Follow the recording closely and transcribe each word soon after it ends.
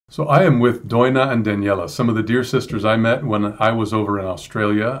So I am with Doina and Daniela, some of the dear sisters I met when I was over in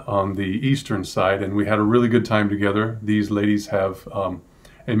Australia on the eastern side, and we had a really good time together. These ladies have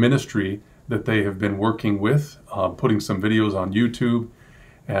a ministry that they have been working with, putting some videos on YouTube,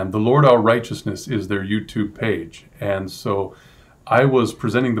 and the Lord Our Righteousness is their YouTube page. And so I was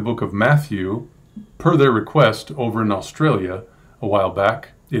presenting the book of Matthew per their request over in Australia a while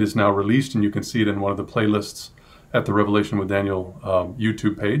back. It is now released, and you can see it in one of the playlists at the Revelation with Daniel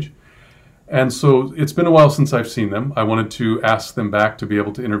YouTube page. And so it's been a while since I've seen them. I wanted to ask them back to be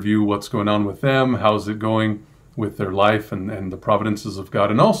able to interview what's going on with them, how's it going with their life and the providences of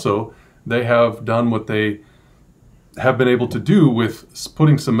God. And also, they have done what they have been able to do with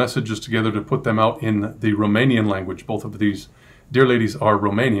putting some messages together to put them out in the Romanian language. Both of these dear ladies are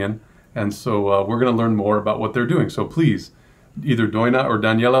Romanian, and so we're going to learn more about what they're doing. So please, either Doina or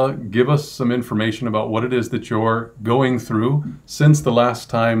Daniela, give us some information about what it is that you're going through since the last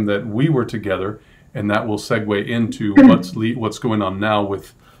time that we were together, and that will segue into what's going on now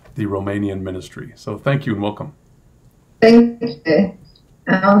with the Romanian ministry. So thank you and welcome. Thank you.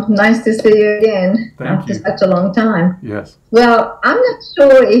 Nice to see you again after such a long time. Yes. Well, I'm not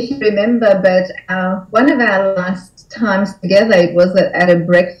sure if you remember, but one of our last times together, it was at a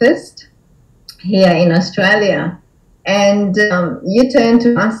breakfast here in Australia. And you turned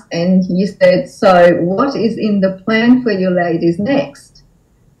to us and you said, so what is in the plan for you ladies next?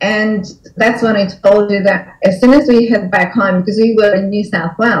 And that's when I told you that as soon as we head back home, because we were in New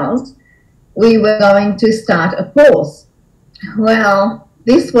South Wales, we were going to start a course. Well,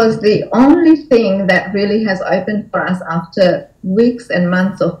 this was the only thing that really has opened for us after weeks and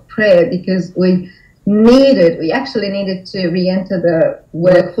months of prayer, because we actually needed to re-enter the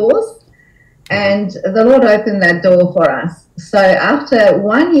workforce. And the Lord opened that door for us. So after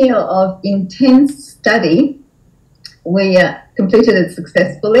 1 year of intense study, we completed it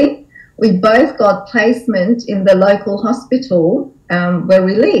successfully. We both got placement in the local hospital where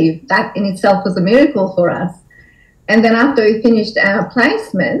we live. That in itself was a miracle for us. And then after we finished our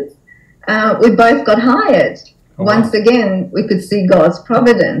placement, we both got hired. Oh, wow. Once again, we could see God's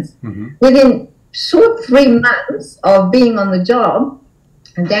providence. Within short 3 months of being on the job,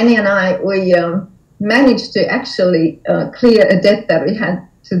 Danny and I, we managed to actually clear a debt that we had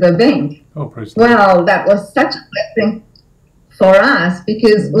to the bank. Oh, praise God. Well, that was such a blessing for us,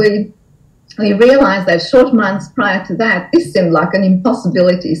 because we realized that short months prior to that, this seemed like an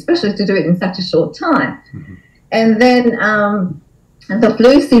impossibility, especially to do it in such a short time. And then the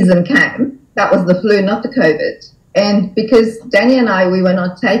flu season came. That was the flu, not the COVID. And because Danny and I, we were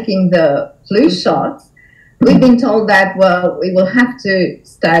not taking the flu shots, we've been told that, well, we will have to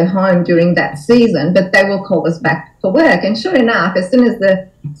stay home during that season, but they will call us back for work. And sure enough, as soon as the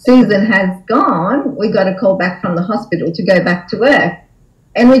season has gone, we got a call back from the hospital to go back to work.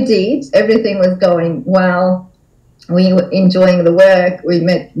 And we did. Everything was going well. We were enjoying the work. We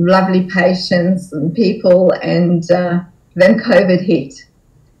met lovely patients and people, and then COVID hit.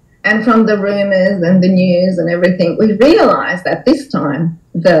 And from the rumors and the news and everything, we realized that this time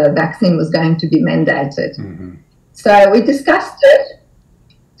the vaccine was going to be mandated. So we discussed it,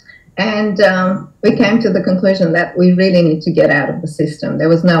 and we came to the conclusion that we really need to get out of the system. There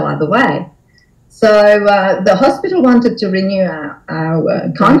was no other way. So the hospital wanted to renew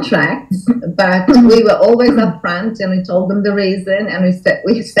our contracts, but we were always upfront, and we told them the reason, and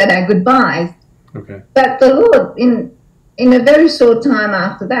we said our goodbyes. Okay. But the Lord, in a very short time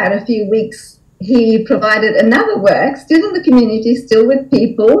after that, a few weeks, He provided another work, still in the community, still with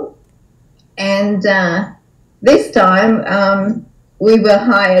people. And this time, we were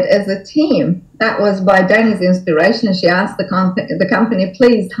hired as a team. That was by Danny's inspiration. She asked the company,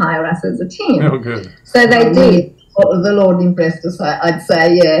 please hire us as a team. Oh, good. So they did. The Lord impressed us, I'd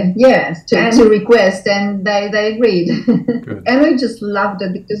say, yes, to request, and they agreed. And we just loved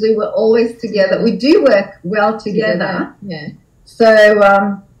it, because we were always together. We do work well together. Yeah.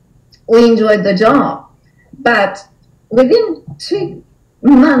 So we enjoyed the job. But within 2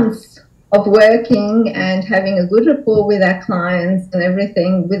 months of working and having a good rapport with our clients and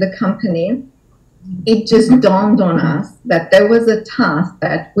everything with the company, it just dawned on us that there was a task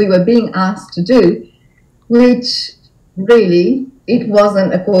that we were being asked to do, which really, it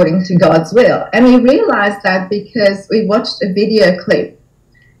wasn't according to God's will. And we realized that because we watched a video clip.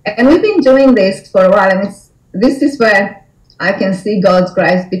 And we've been doing this for a while, and this is where I can see God's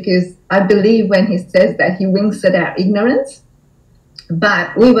grace, because I believe when He says that He winks at our ignorance.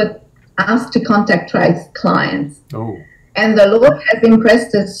 But we were asked to contact trace clients. Oh. And the Lord has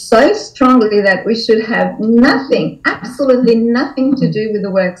impressed us so strongly that we should have nothing, absolutely nothing to do with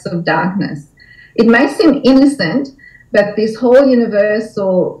the works of darkness. It may seem innocent, that this whole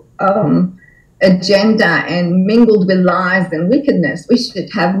universal agenda and mingled with lies and wickedness, we should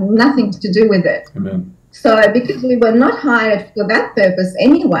have nothing to do with it. Amen. So because we were not hired for that purpose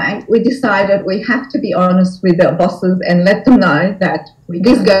anyway, we decided we have to be honest with our bosses and let them know that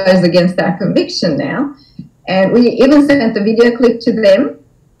this goes against our conviction now. And we even sent the video clip to them.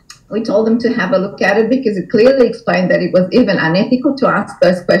 We told them to have a look at it because it clearly explained that it was even unethical to ask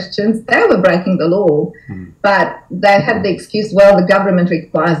those questions. They were breaking the law, but they had the excuse, well, the government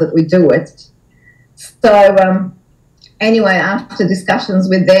requires that we do it. So anyway, after discussions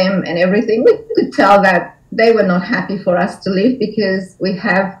with them and everything, we could tell that they were not happy for us to leave because we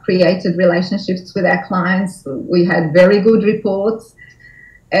have created relationships with our clients. We had very good reports,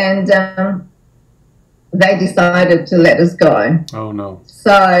 and they decided to let us go. Oh, no.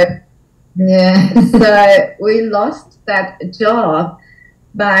 So, yeah, so we lost that job.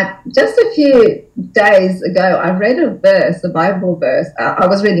 But just a few days ago, I read a verse, a Bible verse. I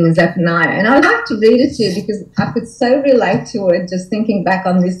was reading in Zephaniah, and I'd like to read it to you because I could so relate to it just thinking back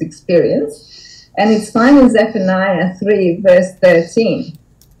on this experience. And it's found in Zephaniah 3, verse 13.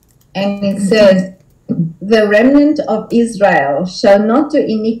 And it says, "The remnant of Israel shall not do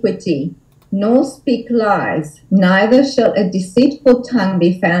iniquity, nor speak lies, neither shall a deceitful tongue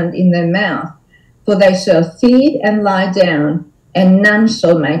be found in their mouth. For they shall feed and lie down, and none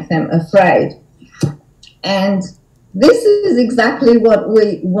shall make them afraid." And this is exactly what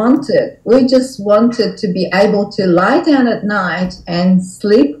we wanted. We just wanted to be able to lie down at night and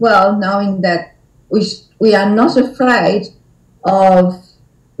sleep well, knowing that we are not afraid of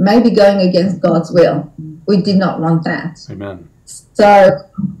maybe going against God's will. We did not want that. Amen. So,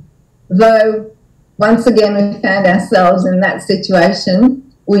 though once again we found ourselves in that situation,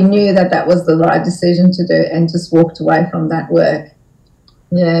 we knew that that was the right decision to do and just walked away from that work.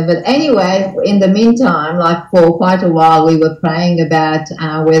 Yeah, but anyway, in the meantime, like for quite a while, we were praying about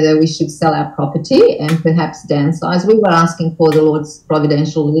whether we should sell our property and perhaps downsize. We were asking for the Lord's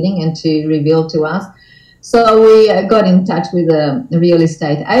providential leading and to reveal to us. So we got in touch with a real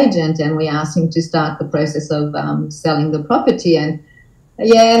estate agent and we asked him to start the process of selling the property. And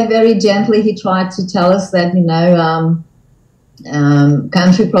yeah, very gently he tried to tell us that, you know,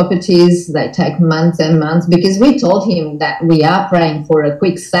 country properties, they take months and months, because we told him that we are praying for a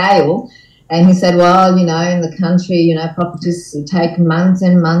quick sale, and he said, well, you know, in the country, you know, properties take months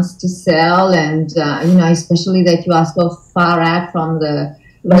and months to sell, and you know, especially that you are so far out from the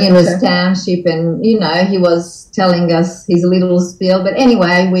nearest township. And you know, he was telling us his little spiel, but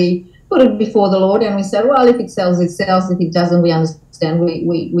anyway, we put it before the Lord and we said, well, if it sells, it sells. If it doesn't, we understand.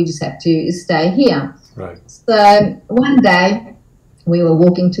 We just have to stay here. Right. So one day we were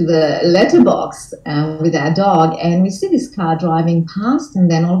walking to the letterbox with our dog, and we see this car driving past, and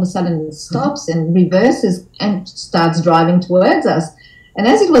then all of a sudden it stops and reverses and starts driving towards us. And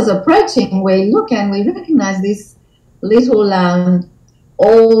as it was approaching, we look and we recognize this little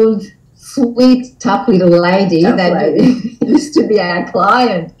old, sweet, tough little lady used to be our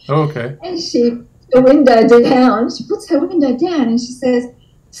client. Oh, okay. And she puts her window down. She puts her window down and she says,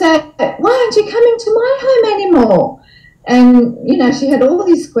 "So why aren't you coming to my home anymore?" And, you know, she had all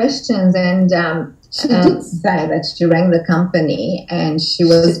these questions, and she did say that she rang the company and she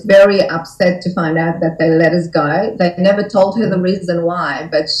was very upset to find out that they let us go. They never told her the reason why,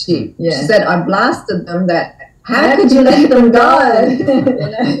 but she said, "I blasted them that, how could you let them go? You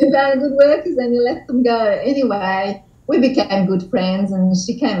know, you found good workers and you let them go." Anyway, we became good friends, and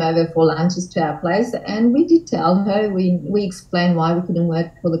she came over for lunches to our place, and we did tell her, we explained why we couldn't work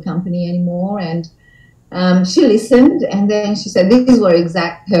for the company anymore, and she listened, and then she said, these were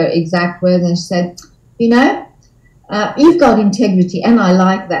her exact words, and she said, "You know, you've got integrity, and I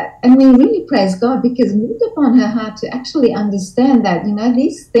like that." And we really praise God, because it moved upon her heart to actually understand that, you know,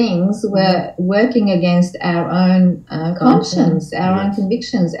 these things were working against our own conscience, our own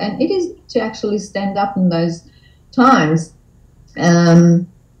convictions, and it is to actually stand up in those times.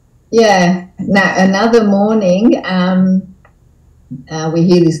 Yeah. Now, another morning, we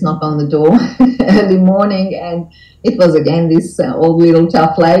hear this knock on the door early morning, and it was again this old little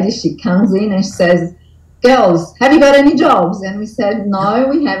tough lady. She comes in and she says, "Girls, have you got any jobs?" And we said, "No,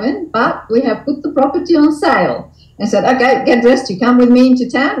 we haven't, but we have put the property on sale." And said, "Okay, get dressed. You come with me into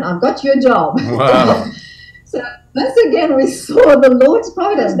town. I've got you a job." Wow. So once again, we saw the Lord's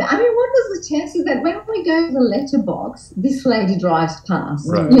providence. I mean, what was the chances that when we go to the letterbox, this lady drives past,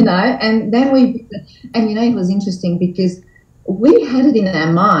 you know, and then and you know, it was interesting because we had it in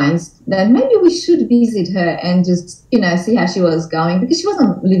our minds that maybe we should visit her and just, you know, see how she was going, because she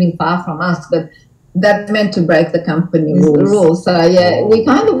wasn't living far from us, but That's meant to break the company's Rules. rules. So yeah, we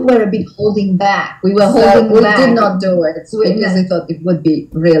kind of were a bit holding back. We were holding back. We did not do it because we thought it would be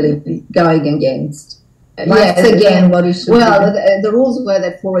really going against. Once again, what we should the rules were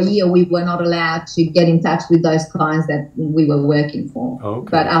that for a year we were not allowed to get in touch with those clients that we were working for. Okay.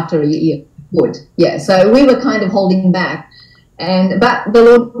 But after a year, we would. Yeah. So we were kind of holding back. But the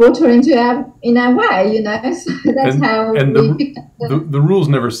Lord brought her in our way, you know. So that's how we picked up. The rules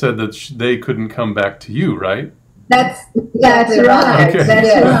never said that they couldn't come back to you, right? That's exactly right. Okay.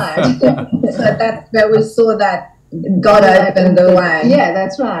 That's right. So that's where we saw that God opened the way. Yeah,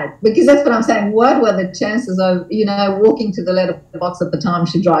 that's right. Because that's what I'm saying. What were the chances of, you know, walking to the letterbox at the time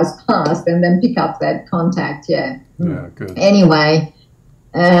she drives past and then pick up that contact? Yeah. Yeah, good. Anyway,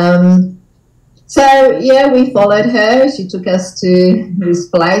 so yeah, we followed her. She took us to this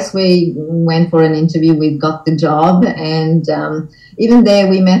place. We went for an interview. We got the job, and even there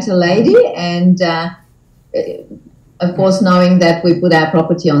we met a lady. And of course, knowing that we put our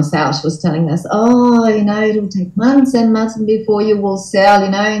property on sale, she was telling us, "Oh, you know, it'll take months and months before you will sell.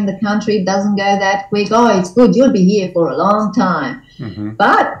 You know, in the country it doesn't go that quick. Oh, it's good. You'll be here for a long time." Mm-hmm.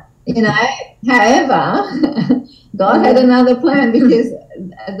 But you know, however, God had another plan, because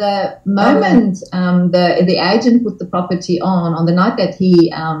the moment the agent put the property on the night that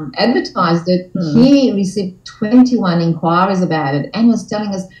he advertised it, he received 21 inquiries about it and was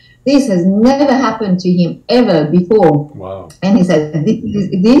telling us this has never happened to him ever before. Wow. And he said,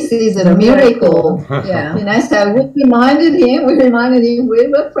 this is a miracle. Yeah. You know, so we reminded him we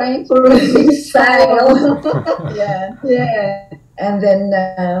were praying for a big sale. Yeah. And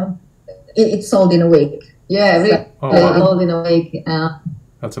then it sold in a week. Yeah, really sold in a week.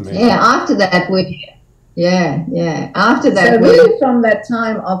 That's amazing. Yeah, after that after that so really from that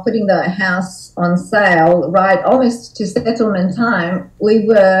time of putting the house on sale, right, almost to settlement time, we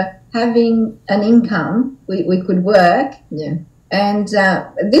were having an income. We could work. Yeah. And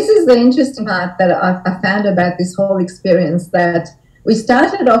this is the interesting part that I found about this whole experience, that we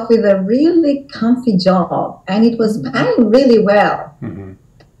started off with a really comfy job and it was paying really well. Mm-hmm.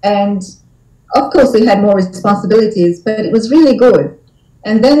 And of course we had more responsibilities, but it was really good.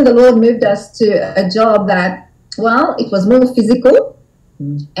 And then the Lord moved us to a job that, well, it was more physical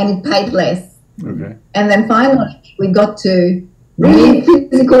and it paid less. Okay. And then finally we got to really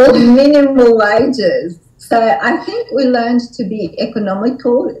physical minimal wages. So I think we learned to be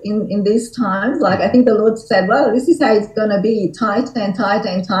economical in these times. Like I think the Lord said, well, this is how it's going to be, tighter and tighter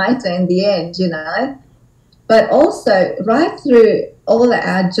and tighter in the end, you know. But also right through all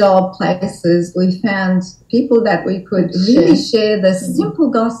our job places, we found people that we could really share the simple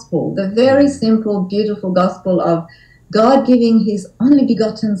gospel, the very simple, beautiful gospel of God giving his only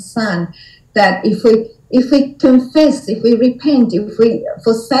begotten Son, that if we confess, if we repent, if we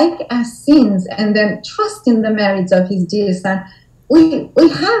forsake our sins and then trust in the merits of his dear Son, we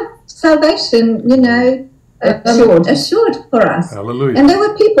have salvation, you know, assured for us. Hallelujah. And there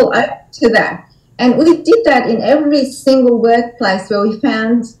were people open to that. And we did that in every single workplace where we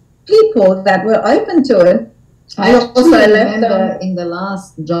found people that were open to it. I also remember in the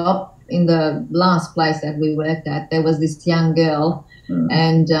last job, in the last place that we worked at, there was this young girl,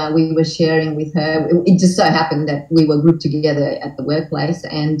 and we were sharing with her. It just so happened that we were grouped together at the workplace,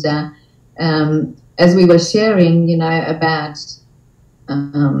 and as we were sharing, you know, about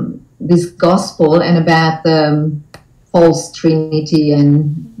this gospel and about the false Trinity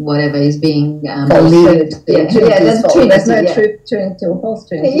and whatever is being believed. There's no true Trinity or false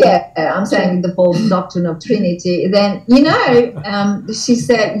Trinity. Yeah, I'm saying the false doctrine of Trinity. Then, you know, she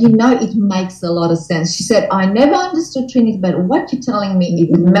said, you know, it makes a lot of sense. She said, I never understood Trinity, but what you're telling me,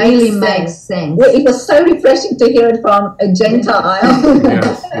 it really makes sense. Well, it was so refreshing to hear it from a Gentile.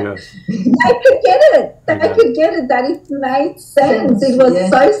 Yes. They could get it. They could get it, that it made sense. It was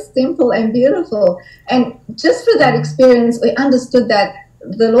so simple and beautiful. And just for that experience, we understood that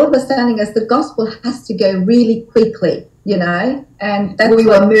the Lord was telling us the gospel has to go really quickly, you know, and that's we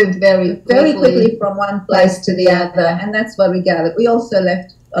were moved very quickly from one place to the other, and that's what we gathered. We also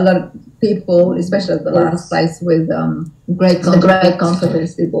left a lot of people, especially at the last place, with great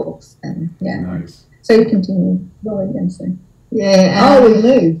controversy books, and Nice. So you continue. What were you going to say? Yeah. We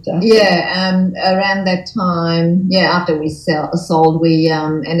moved. Around that time, after we sold, we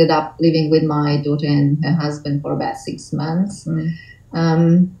ended up living with my daughter and her husband for about 6 months.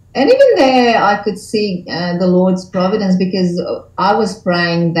 And even there, I could see the Lord's providence, because I was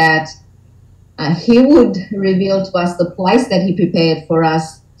praying that he would reveal to us the place that he prepared for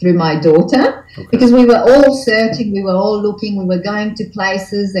us through my daughter, because we were all searching, we were all looking, we were going to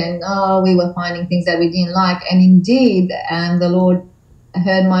places, and we were finding things that we didn't like. And indeed, the Lord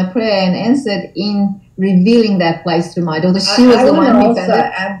heard my prayer and answered in revealing that place to my daughter. She was the one I who also found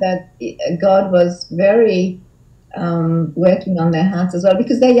it. add that God was very working on their hearts as well,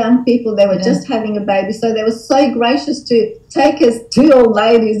 because they're young people. They were just having a baby, so they were so gracious to take us two old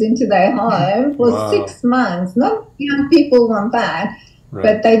ladies into their home for 6 months. Not young people want that,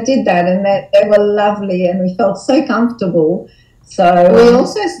 but they did that, and they were lovely, and we felt so comfortable. So we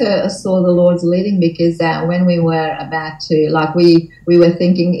also saw the Lord's leading, because when we were about to, like, we were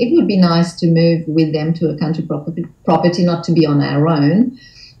thinking it would be nice to move with them to a country property, not to be on our own.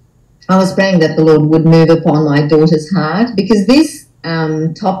 I was praying that the Lord would move upon my daughter's heart, because this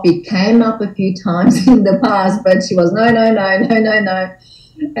topic came up a few times in the past, but she was no.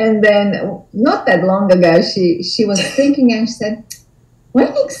 And then not that long ago, she was thinking, and she said,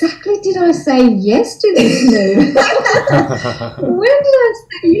 when exactly did I say yes to this move? When did I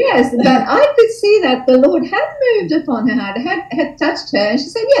say yes? But I could see that the Lord had moved upon her heart, had touched her, and she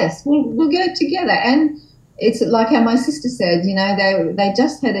said, yes, we'll go together. And it's like how my sister said, you know, they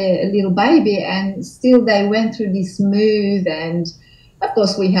just had a little baby, and still they went through this move, and of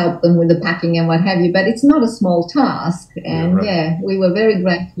course we helped them with the packing and what have you, but it's not a small task. And we were very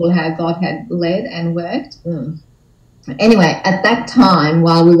grateful how God had led and worked. Anyway, at that time,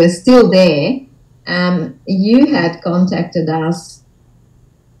 while we were still there, you had contacted us,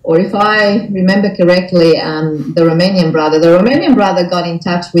 or if I remember correctly, the Romanian brother got in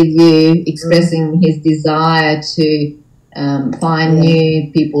touch with you, expressing his desire to find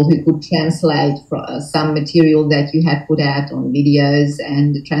new people who could translate some material that you had put out on videos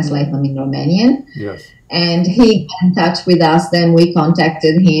and translate them in Romanian. Yes. And he got in touch with us. Then we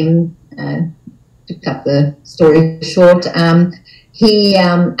contacted him. To cut the story short, he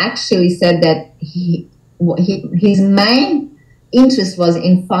actually said that his main interest was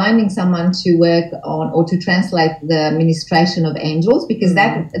in finding someone to work on or to translate the ministration of angels, because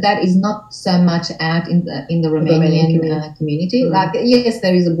that is not so much out in the Romanian community. Like, yes,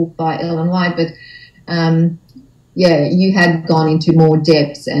 there is a book by Ellen White, but you had gone into more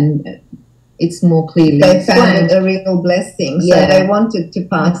depths, and it's more clearly they found it a real blessing. So they wanted to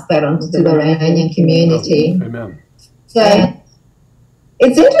pass that on to the Romanian community. Amen. So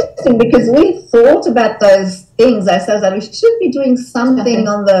it's interesting, because we thought about those things ourselves, that we should be doing something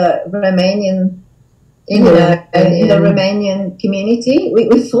on the Romanian, in the Romanian community.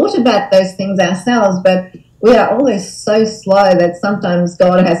 We thought about those things ourselves, but we are always so slow that sometimes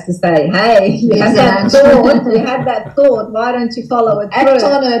God has to say, hey, you had that thought, why don't you follow it through? Act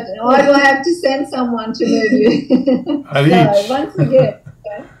on it. Why do I have to send someone to move you? So once again.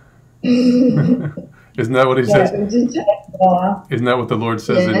 Isn't that what he says? Isn't that what the Lord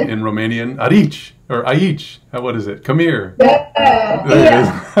says in Romanian? Arici, or aici. What is it? Come here.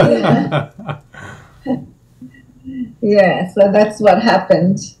 So that's what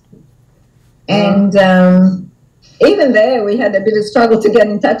happened. And even there, we had a bit of struggle to get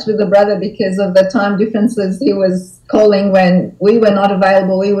in touch with the brother because of the time differences. He was calling when we were not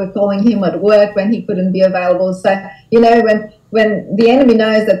available. We were calling him at work when he couldn't be available. So, you know, when the enemy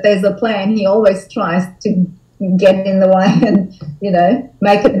knows that there's a plan, he always tries to get in the way and, you know,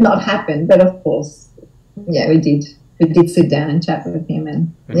 make it not happen. But of course, we did. We did sit down and chat with him.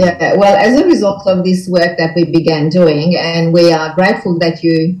 And well, as a result of this work that we began doing, and we are grateful that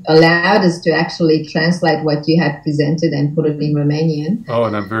you allowed us to actually translate what you had presented and put it in Romanian. Oh,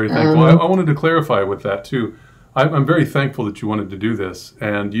 and I'm very thankful. I wanted to clarify with that too. I'm very thankful that you wanted to do this.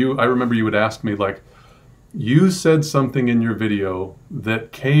 And I remember you would ask me, like, you said something in your video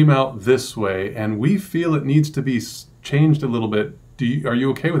that came out this way, and we feel it needs to be changed a little bit. Are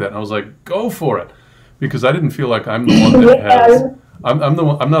you okay with that? And I was like, go for it. Because I didn't feel like I'm the one that has,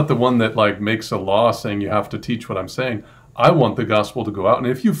 I'm not the one that like makes a law saying you have to teach what I'm saying. I want the gospel to go out. And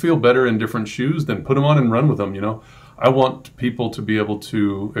if you feel better in different shoes, then put them on and run with them, you know. I want people to be able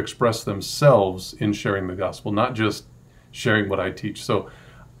to express themselves in sharing the gospel, not just sharing what I teach. So,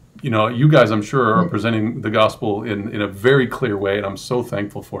 you know, you guys, I'm sure, are presenting the gospel in a very clear way, and I'm so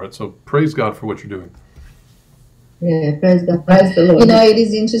thankful for it. So praise God for what you're doing. Yeah, praise God. Praise the Lord. You know, it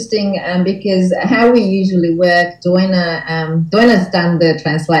is interesting because how we usually work, Doina's done the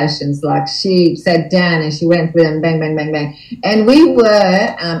translations. Like, she sat down and she went with them, bang, bang, bang, bang. And we were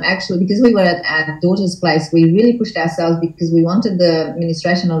actually, because we were at our daughter's place, we really pushed ourselves because we wanted the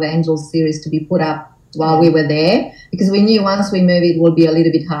Ministration of Angels series to be put up while we were there, because we knew once we moved it would be a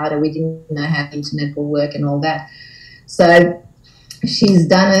little bit harder. We didn't know how the internet will work and all that. So she's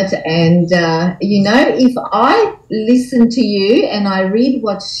done it, and you know, if I listen to you and I read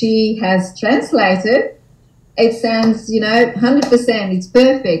what she has translated, it sounds, you know, 100%, it's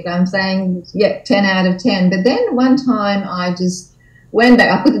perfect. I'm saying, 10 out of 10. But then one time I just went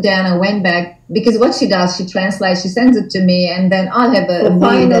back. I put it down. I went back because what she does, she translates, she sends it to me, and then I'll have a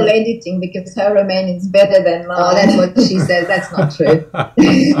final editing because her Romanian is better than mine. Oh, that's what she says. That's not true.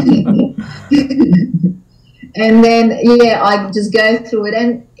 And then, yeah, I just go through it.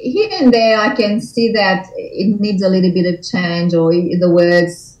 And here and there, I can see that it needs a little bit of change, or the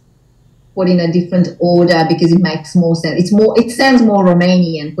words put in a different order because it makes more sense. It sounds more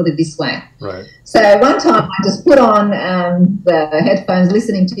Romanian, put it this way. Right. So one time I just put on the headphones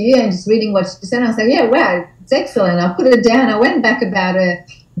listening to you and just reading what she said. I was like, yeah, wow, it's excellent. I put it down. I went back about a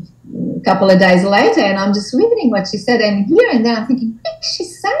couple of days later and I'm just reading what she said, and here and there I'm thinking, what is she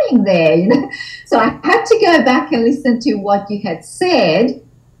saying there, you know? So I had to go back and listen to what you had said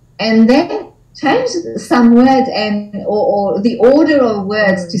and then change some words and or the order of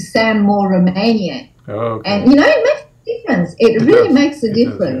words to sound more Romanian. Okay. And you know, it makes a difference. It really does. makes a It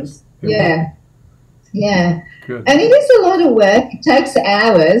difference. does, yes. Yeah. Good. And it is a lot of work. It takes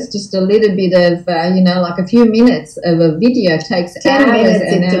hours. Just a little bit of, you know, like a few minutes of a video takes 10 hours. minutes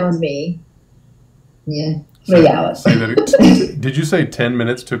and it hours. took me. Yeah. 3 hours. Say that did you say 10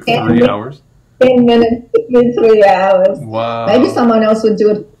 minutes took 3 hours? 10 minutes took me 3 hours. Wow. Maybe someone else would do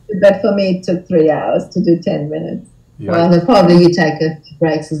it, but for me it took 3 hours to do 10 minutes. Yeah. Well, then probably you take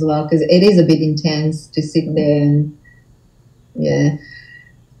breaks as well because it is a bit intense to sit there and, yeah.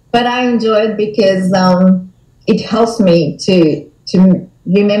 But I enjoy it because it helps me to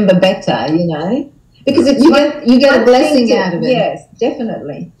remember better, you know, because you get a blessing out of it. Yes,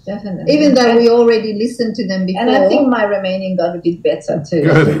 definitely. Even though we already listened to them before. And I think my Romanian got a bit better too.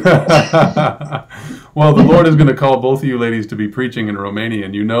 Good. Well, the Lord is going to call both of you ladies to be preaching in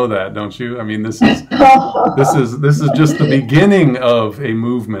Romanian. You know that, don't you? I mean, this is just the beginning of a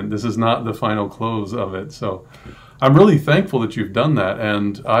movement. This is not the final close of it. So I'm really thankful that you've done that,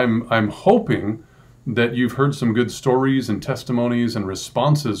 and I'm hoping that you've heard some good stories and testimonies and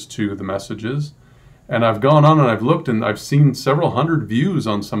responses to the messages. And I've gone on and I've looked and I've seen several hundred views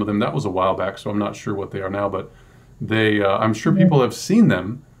on some of them. That was a while back, so I'm not sure what they are now, but they I'm sure people have seen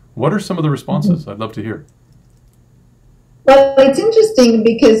them. What are some of the responses? I'd love to hear. Well, it's interesting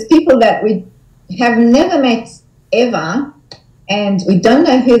because people that we have never met ever, and we don't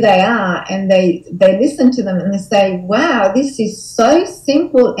know who they are, and they listen to them and they say, wow, this is so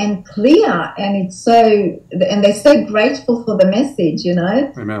simple and clear, and they're so grateful for the message, you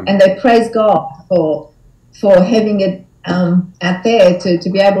know. Amen. And they praise God for having it out there to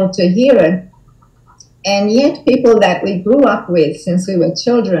be able to hear it. And yet people that we grew up with since we were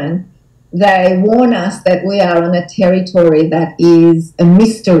children, they warn us that we are on a territory that is a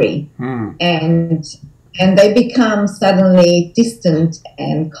mystery. And they become suddenly distant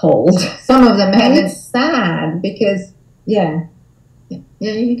and cold. Some of them, and it's sad because, yeah,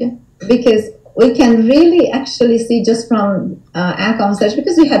 you go. Because we can really actually see just from our conversation,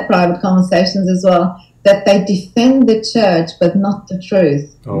 because we had private conversations as well, that they defend the church but not the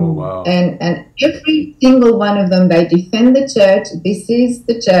truth. Oh, wow. And every single one of them, they defend the church. This is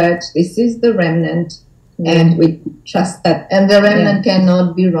the church. This is the remnant. And we trust that. And the remnant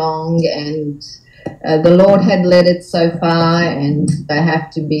cannot be wrong, and the Lord had led it so far, and they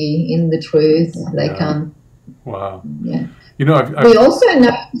have to be in the truth. They can't. Wow. Yeah. You know, we also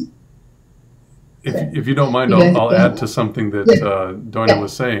know. If you don't mind, I'll add to something that Doina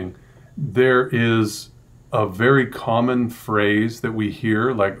was saying. There is a very common phrase that we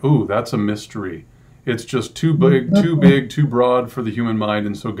hear, like, "Ooh, that's a mystery. It's just too big, too broad for the human mind,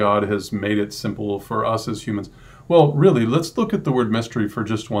 and so God has made it simple for us as humans." Well, really, let's look at the word mystery for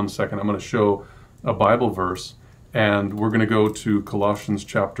just 1 second. I'm going to show a Bible verse, and we're going to go to Colossians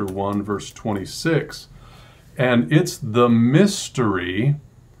chapter 1, verse 26. And it's the mystery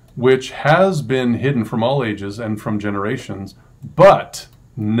which has been hidden from all ages and from generations, but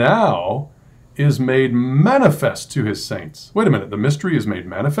now is made manifest to his saints. Wait a minute, the mystery is made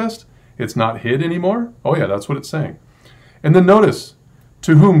manifest? It's not hid anymore? Oh yeah, that's what it's saying. And then notice,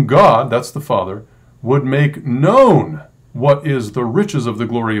 to whom God, that's the Father, would make known what is the riches of the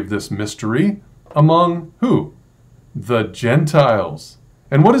glory of this mystery among who? The Gentiles.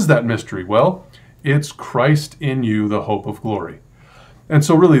 And what is that mystery? Well, it's Christ in you, the hope of glory. And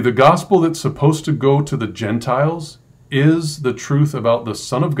so really, the gospel that's supposed to go to the Gentiles is the truth about the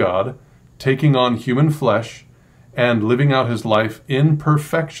Son of God taking on human flesh and living out his life in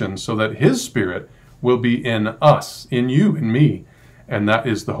perfection so that his Spirit will be in us, in you, in me. And that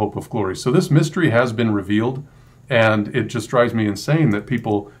is the hope of glory. So this mystery has been revealed, and it just drives me insane that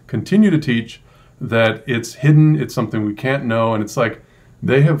people continue to teach that it's hidden, it's something we can't know, and it's like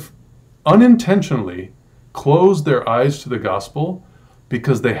they have unintentionally closed their eyes to the gospel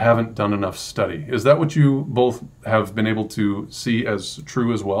because they haven't done enough study. Is that what you both have been able to see as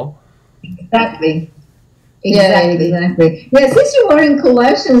true as well? Exactly. Yeah, Exactly. exactly. Yeah, since you were in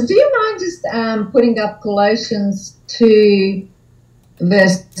Colossians, do you mind just putting up Colossians 2,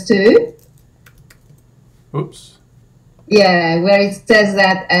 verse 2? Oops. Yeah, where it says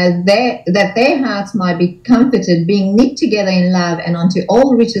that that their hearts might be comforted, being knit together in love, and unto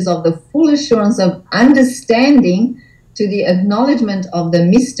all riches of the full assurance of understanding, to the acknowledgement of the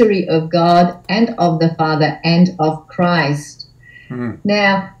mystery of God and of the Father and of Christ.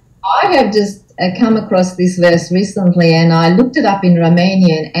 Now, I have just come across this verse recently, and I looked it up in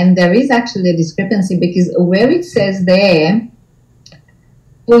Romanian, and there is actually a discrepancy, because where it says there,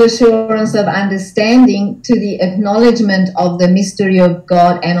 full assurance of understanding, to the acknowledgement of the mystery of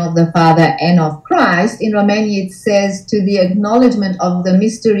God and of the Father and of Christ, in Romanian it says to the acknowledgement of the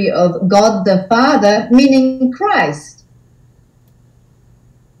mystery of God the Father, meaning Christ.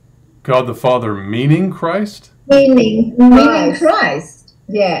 God the Father meaning Christ? Meaning Meaning Christ.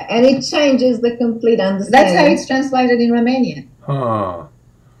 Yeah, and it changes the complete understanding. That's how it's translated in Romanian. Huh.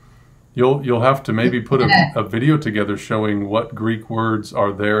 You'll have to maybe put a video together showing what Greek words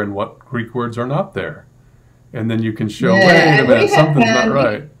are there and what Greek words are not there. And then you can show, wait a minute, something's not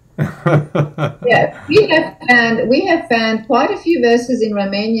right. Yeah, we have found quite a few verses in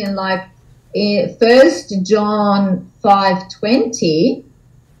Romanian, like in 1 John 5:20,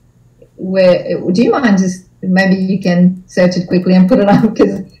 where, do you mind just, maybe you can search it quickly and put it on,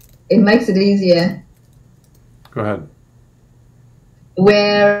 because it makes it easier. Go ahead.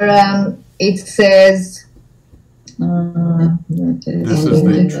 Where it says, this is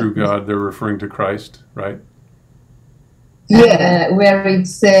the true God. They're referring to Christ, right? Yeah, where it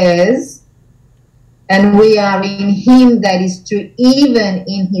says, and we are in him that is true, even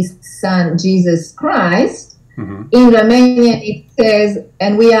in his Son, Jesus Christ. In Romanian it says,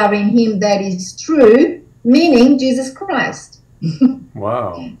 and we are in him that is true, meaning Jesus Christ.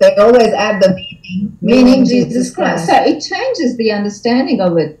 Wow. They always add the meaning Jesus Christ. So it changes the understanding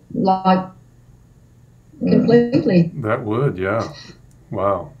of it, like, completely. That would, yeah.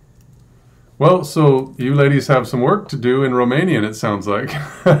 Wow. Well, so you ladies have some work to do in Romanian, it sounds like.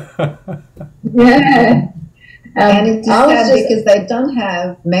 Yeah. And it's sad because they don't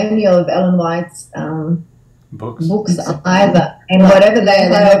have manual of Ellen White's books either. And whatever they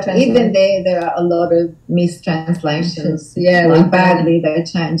have, even there are a lot of mistranslations. Yeah, like badly they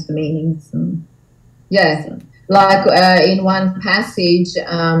change the meanings. Yeah, so. Like in one passage,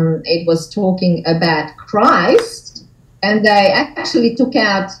 it was talking about Christ, and they actually took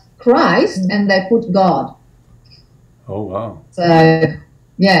out Christ and they put God. Oh, wow. So,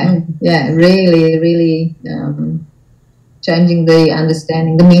 yeah, really changing the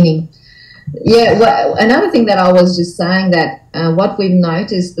understanding, the meaning. Yeah, well, another thing that I was just saying, that what we've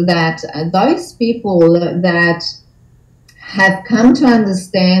noticed, that those people that have come to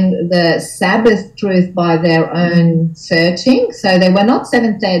understand the Sabbath truth by their own searching, so they were not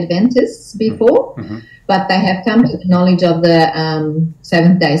Seventh-day Adventists before, but they have come to the knowledge of the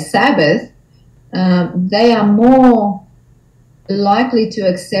Seventh-day Sabbath, they are more likely to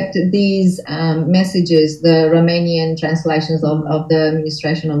accept these messages, the Romanian translations of the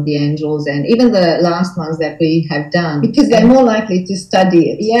ministration of the angels, and even the last ones that we have done, because they're more likely to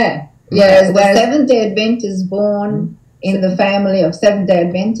study it. Yeah, whereas the Seventh-day Adventists born in the family of Seventh-day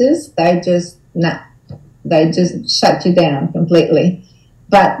Adventists, they just shut you down completely.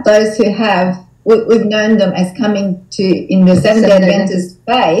 But those who have, we've known them as coming to in the Seventh-day Adventist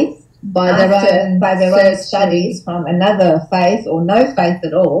faith by their own studies from another faith or no faith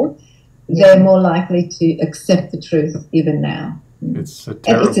at all. They're more likely to accept the truth even now. It's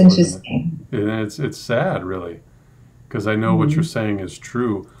terrible, it's interesting. It's sad, really, because I know what you're saying is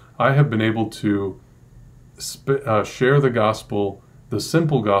true. I have been able to share the gospel, the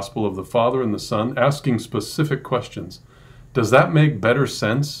simple gospel of the Father and the Son, asking specific questions. Does that make better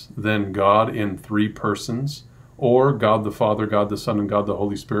sense than God in three persons, or God the Father, God the Son, and God the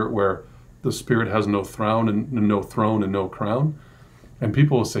Holy Spirit, where the Spirit has no throne and no crown? And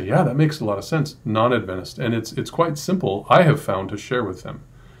people will say, yeah, that makes a lot of sense, non-Adventist. And it's quite simple, I have found, to share with them.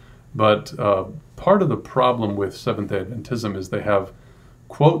 But part of the problem with Seventh-day Adventism is they have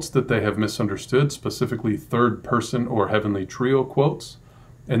quotes that they have misunderstood, specifically third person or heavenly trio quotes,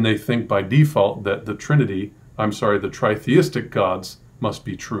 and they think by default that the tritheistic gods must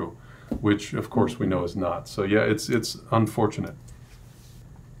be true, which of course we know is not. So yeah, it's unfortunate.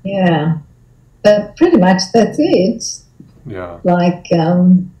 Yeah, but pretty much that's it. Yeah. Like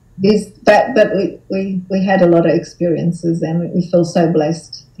but we had a lot of experiences, and we feel so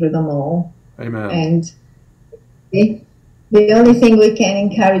blessed through them all. Amen. And the only thing we can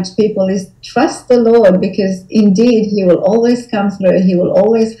encourage people is trust the Lord, because indeed He will always come through. He will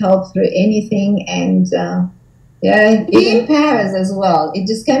always help through anything. And yeah, He empowers as well. It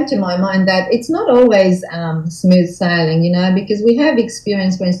just came to my mind that it's not always smooth sailing, you know, because we have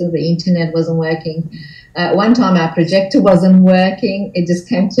experienced, for instance, the internet wasn't working. One time our projector wasn't working. It just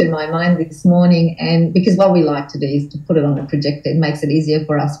came to my mind this morning, and because what we like to do is to put it on a projector. It makes it easier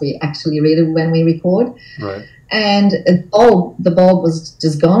for us. We actually read it when we record. Right. And the bulb was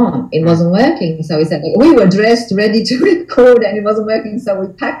just gone. It wasn't working. So we said, we were dressed, ready to record, and it wasn't working. So we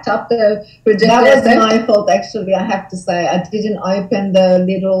packed up the projector. That was my fault, actually, I have to say. I didn't open the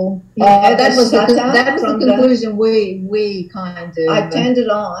little... that was the conclusion we kind of... I turned it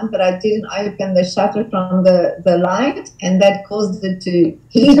on, but I didn't open the shutter from the light, and that caused it to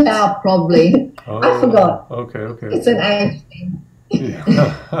heat up, probably. Oh, I forgot. Okay. It's an age thing.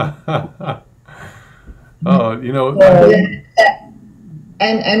 Yeah. Oh, you know.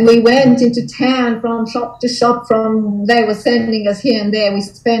 And we went into town from shop to shop. They were sending us here and there. We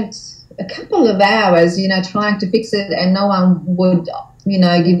spent a couple of hours, you know, trying to fix it, and no one would, you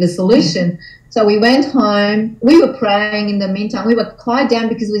know, give a solution. So we went home. We were praying in the meantime. We were quiet down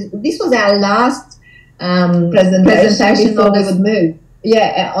because this was our last presentation before we would move.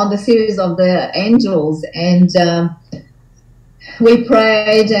 Yeah, on the series of the angels. And we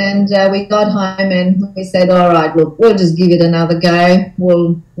prayed, and we got home, and we said, all right, look, we'll just give it another go.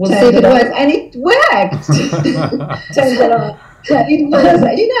 We'll see if it works. And it worked. Turned it on. It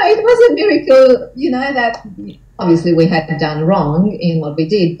was, you know, it was a miracle, you know, that obviously we had done wrong in what we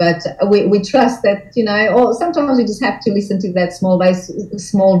did, but we trust that, you know, or sometimes we just have to listen to that small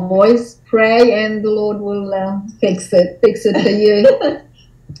voice, pray, and the Lord will fix it for you.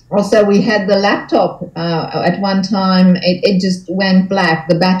 Also, we had the laptop at one time. It just went black.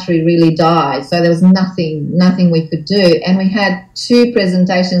 The battery really died. So there was nothing we could do. And we had 2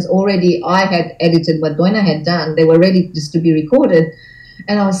 presentations already. I had edited what Doina had done. They were ready just to be recorded.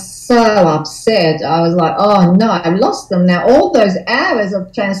 And I was so upset. I was like, oh, no, I've lost them now. All those hours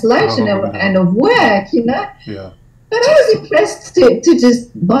of translation and of work, you know. Yeah. But I was impressed to just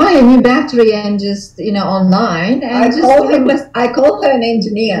buy a new battery and just, you know, online. And I called her an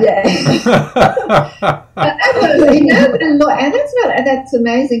engineer. Yeah. But that was, you know, and that's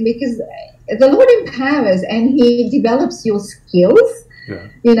amazing, because the Lord empowers and He develops your skills. Yeah.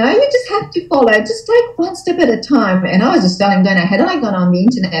 You know, you just have to follow. Just take one step at a time. And I was just telling Doina, had I gone on the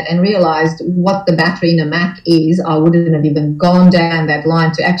internet and realized what the battery in a Mac is, I wouldn't have even gone down that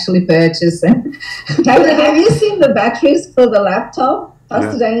line to actually purchase. And have you seen the batteries for the laptop,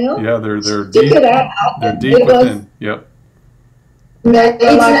 Pastor Daniel? Yeah, they're deep. Check it out. They're deep within. Yep. You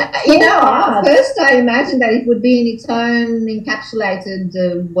know, first I imagined that it would be in its own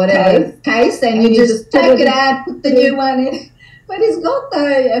encapsulated whatever case, and you just take it out, put the new one in. But it's got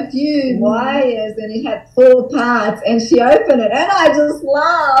a few wires, and it had 4 parts, and she opened it, and I just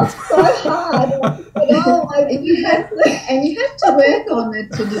laughed so hard. And you have to work on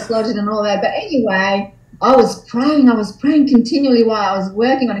it to dislodge it and all that. But anyway, I was praying continually while I was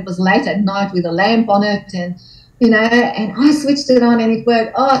working on it. It was late at night with a lamp on it, and you know, and I switched it on and it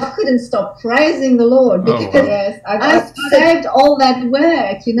worked. Oh, I couldn't stop praising the Lord, because I saved all that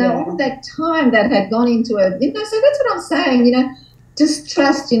work, you know, all that time that had gone into it. You know, so that's what I'm saying, you know, just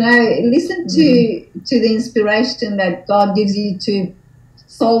trust, you know, listen to the inspiration that God gives you to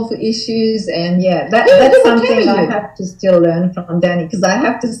solve issues. And that's something I have to still learn from Danny, because I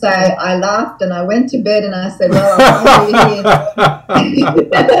have to say I laughed and I went to bed and I said, well, I'll find you here.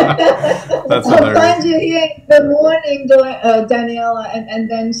 I'll find you here in the morning, Daniela. And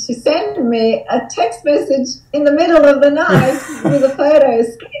then she sent me a text message in the middle of the night with the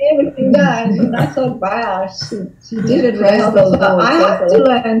photos, everything done. And I thought, wow, she did it well. I have to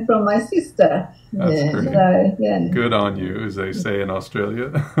learn from my sister. That's great. So, good on you, as they say in Australia.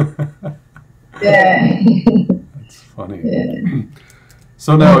 Yeah. That's funny. Yeah.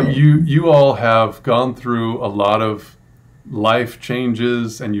 So now you all have gone through a lot of life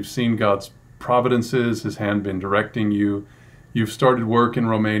changes, and you've seen God's providences, His hand been directing you. You've started work in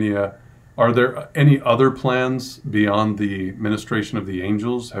Romania. Are there any other plans beyond the ministration of the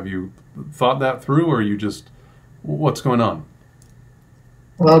angels? Have you thought that through, or are you just, what's going on?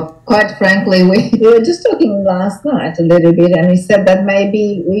 Well, quite frankly, we were just talking last night a little bit, and we said that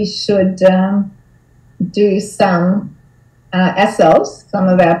maybe we should do some ourselves, some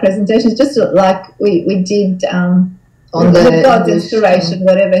of our presentations, just like we did on the God's inspiration,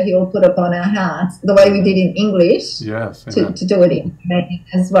 whatever He will put upon our hearts, the way we did in English, yes, to do it in Romanian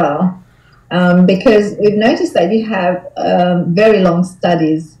as well. Because we've noticed that you have very long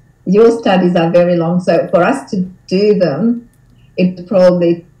studies your studies are very long. So for us to do them, it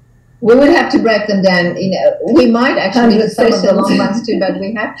probably we would have to break them down. We might actually do some of the long ones too, but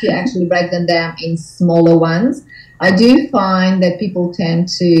we have to actually break them down in smaller ones. I do find that people tend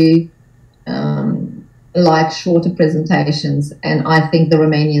to like shorter presentations, and I think the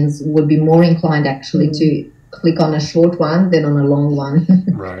Romanians would be more inclined actually to click on a short one than on a long one.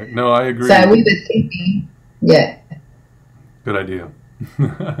 Right. No, I agree. So we were thinking, yeah. Good idea.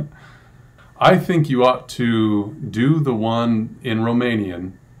 I think you ought to do the one in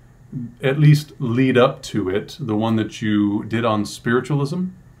Romanian, at least lead up to it, the one that you did on spiritualism.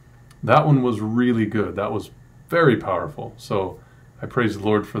 That one was really good. That was very powerful. So I praise the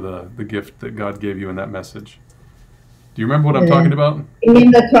Lord for the gift that God gave you in that message. Do you remember what I'm talking about? You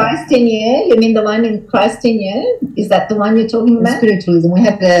mean the Christ in You? You mean the one in Christ in You? Is that the one you're talking about? Spiritualism. We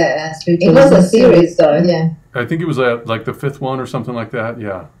had the spiritualism. It was a series, though. Yeah. I think it was like the 5th one or something like that.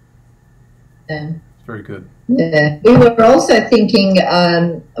 Yeah. Yeah. It's very good. Yeah. We were also thinking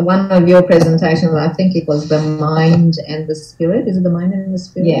one of your presentations, I think it was the mind and the spirit. Is it the mind and the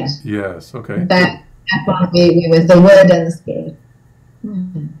spirit? Yeah. Yes. Okay. That one we was the word and the spirit.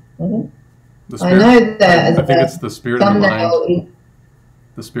 The I spirit, know that. I think it's the spirit and the mind.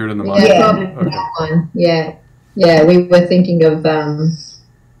 The spirit and the mind. Yeah, probably that one. Yeah. Yeah, we were thinking of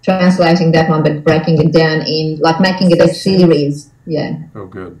translating that one, but breaking it down in, like making it a series. Yeah. Oh,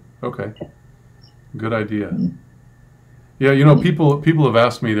 good. Okay. Good idea. Yeah, people have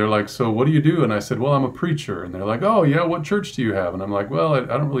asked me, they're like, so what do you do? And I said, well, I'm a preacher. And they're like, oh, yeah, what church do you have? And I'm like, well, I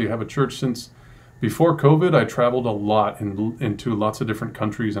don't really have a church since before COVID. I traveled a lot into lots of different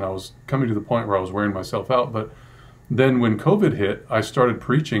countries, and I was coming to the point where I was wearing myself out. But then when COVID hit, I started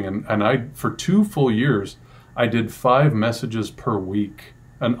preaching, and I, for 2 full years, I did 5 messages per week,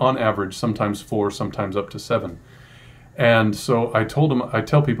 and on average, sometimes 4, sometimes up to 7. And so I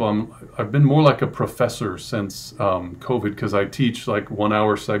tell people I've been more like a professor since COVID, because I teach like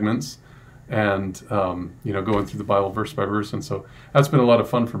 1-hour segments and, going through the Bible verse by verse. And so that's been a lot of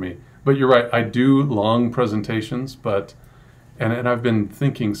fun for me. But you're right, I do long presentations, and I've been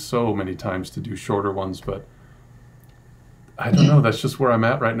thinking so many times to do shorter ones, but I don't know, that's just where I'm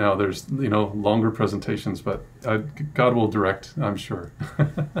at right now. There's, longer presentations, but God will direct, I'm sure.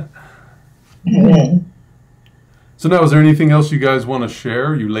 Amen. So now, is there anything else you guys want to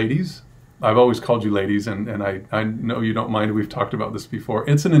share, you ladies? I've always called you ladies, and I know you don't mind. We've talked about this before.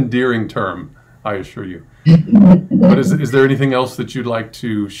 It's an endearing term, I assure you. But is there anything else that you'd like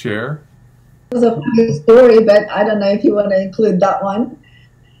to share? It was a funny story, but I don't know if you want to include that one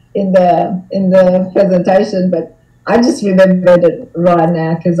in the presentation. But I just remembered it right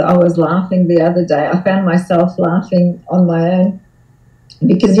now because I was laughing the other day. I found myself laughing on my own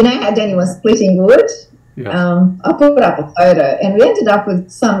because you know how Danny was splitting wood. Yeah. I put up a photo, and we ended up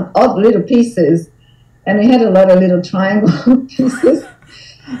with some odd little pieces, and we had a lot of little triangle pieces.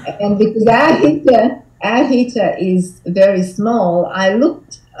 And because our heater is very small, I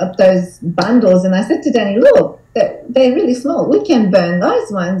looked at those bundles and I said to Danny, look, they're really small. We can burn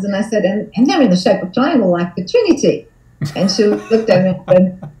those ones. And I said, and they're in the shape of triangle like the Trinity. And she looked at me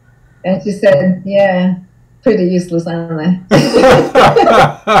and she said, yeah, pretty useless, aren't they?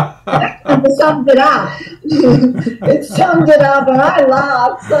 It summed it up. It summed it up, and I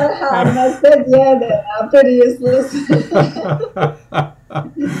laughed so hard. And I said, yeah, they are pretty useless.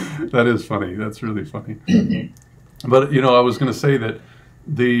 That is funny. That's really funny. But, I was going to say that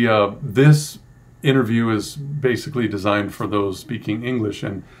this interview is basically designed for those speaking English,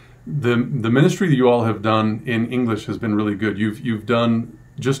 and the ministry that you all have done in English has been really good. You've done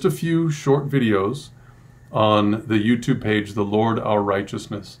just a few short videos on the YouTube page, The Lord Our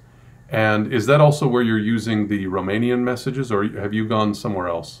Righteousness. And is that also where you're using the Romanian messages, or have you gone somewhere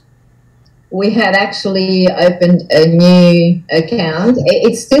else? We had actually opened a new account.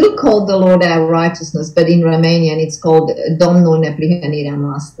 It's still called The Lord Our Righteousness, but in Romanian it's called Domnul Neprihănirea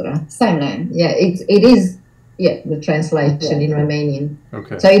Noastră. Same name. Yeah, it is the translation in Romanian.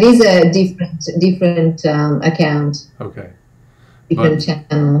 Okay. So it is a different account. Okay. Different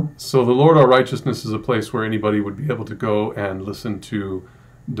channel. So The Lord Our Righteousness is a place where anybody would be able to go and listen to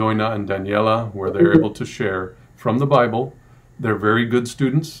Doina and Daniela, where they're able to share from the Bible. They're very good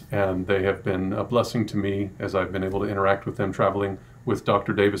students, and they have been a blessing to me as I've been able to interact with them, traveling with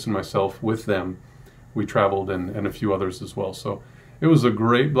Dr. Davis and myself with them. We traveled, and a few others as well. So it was a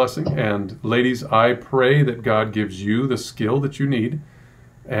great blessing. And ladies, I pray that God gives you the skill that you need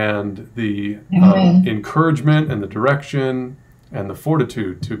and the encouragement and the direction and the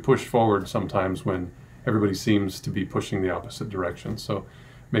fortitude to push forward sometimes when everybody seems to be pushing the opposite direction. So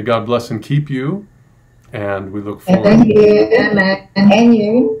may God bless and keep you. And we look And forward. thank you, and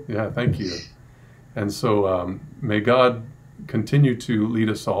you. Yeah, thank you. And so may God continue to lead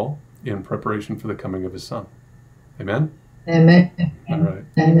us all in preparation for the coming of his Son. Amen? Amen. All right.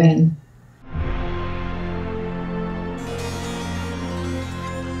 Amen.